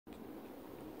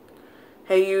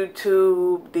Hey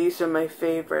YouTube, these are my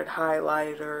favorite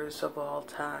highlighters of all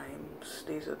times.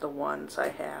 These are the ones I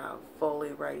have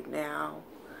fully right now,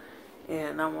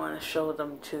 and I want to show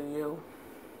them to you.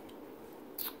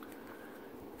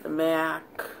 The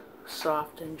MAC,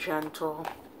 Soft and Gentle.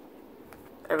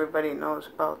 Everybody knows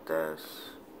about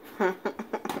this.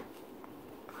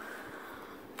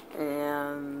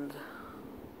 And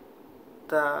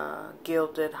the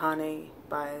Gilded Honey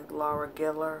by Laura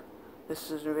Giller. This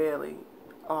is really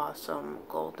awesome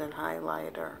golden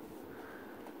highlighter.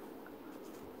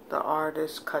 The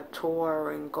Artist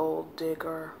Couture in Gold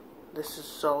Digger. This is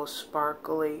so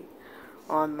sparkly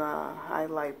on the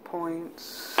highlight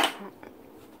points.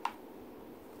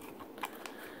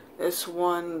 This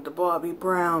one, the Bobbi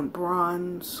Brown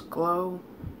Bronze Glow.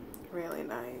 Really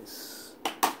nice.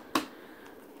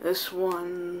 This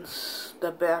one's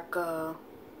the Becca,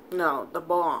 no, the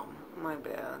Balm, my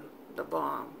bad, the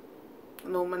Balm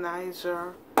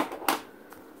Luminizer.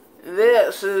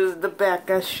 This is the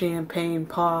Becca Champagne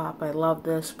Pop. I love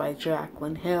this, by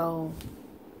Jaclyn Hill.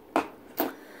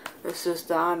 This is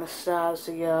the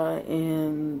Anastasia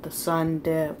in the Sun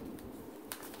Dip.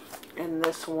 And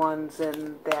this one's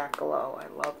in That Glow. I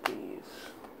love these.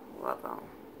 Love them.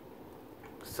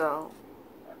 So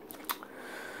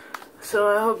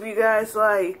I hope you guys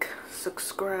like,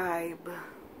 subscribe.